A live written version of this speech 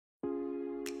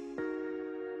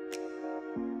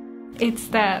it's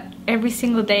that every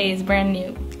single day is brand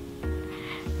new,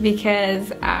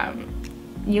 because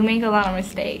you make a lot of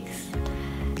mistakes,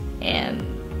 and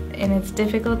it's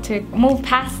difficult to move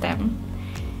past them.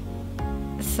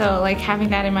 So like having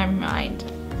that in my mind,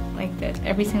 like that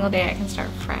every single day I can start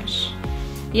fresh.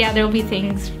 Yeah, there will be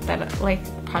things that, like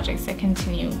projects that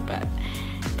continue, but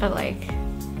like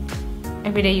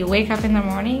every day you wake up in the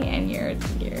morning and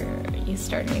you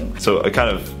start new. So a kind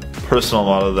of personal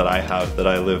motto that I have, that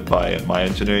I live by in my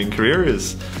engineering career,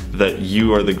 is that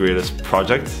you are the greatest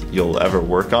project you'll ever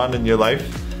work on in your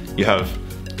life. You have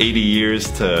 80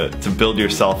 years to build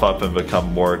yourself up and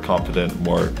become more competent,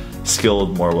 more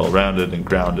skilled, more well-rounded and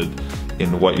grounded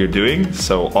in what you're doing.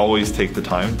 So always take the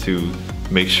time to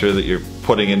make sure that you're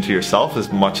putting into yourself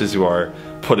as much as you are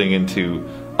putting into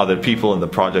other people and the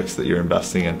projects that you're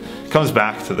investing in. It comes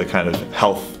back to the kind of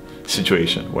health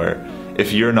situation, where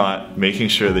if you're not making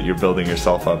sure that you're building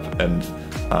yourself up and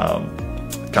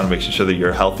kind of making sure that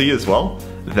you're healthy as well,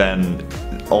 then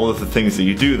all of the things that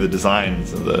you do, the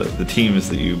designs, the teams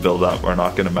that you build up, are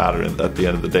not going to matter at the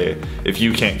end of the day if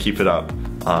you can't keep it up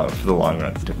for the long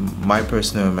run. My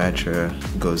personal mantra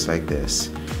goes like this: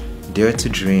 dare to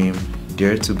dream,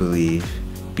 dare to believe,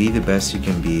 be the best you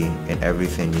can be in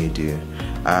everything you do.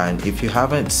 And if you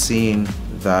haven't seen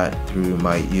that through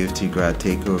my U of T grad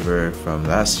takeover from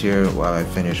last year while I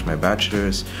finished my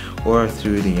bachelor's, or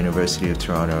through the University of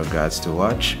Toronto grads to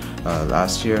watch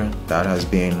last year, that has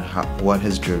been what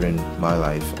has driven my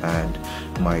life and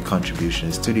my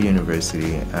contributions to the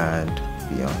university and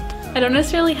beyond. I don't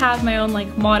necessarily have my own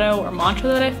like motto or mantra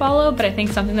that I follow, but I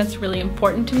think something that's really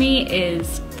important to me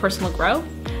is personal growth.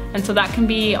 And so that can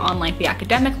be on like the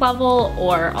academic level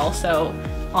or also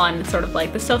on sort of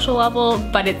like the social level,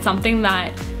 but it's something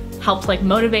that helps like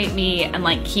motivate me and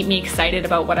like keep me excited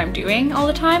about what I'm doing all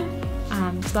the time.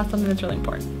 So that's something that's really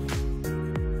important.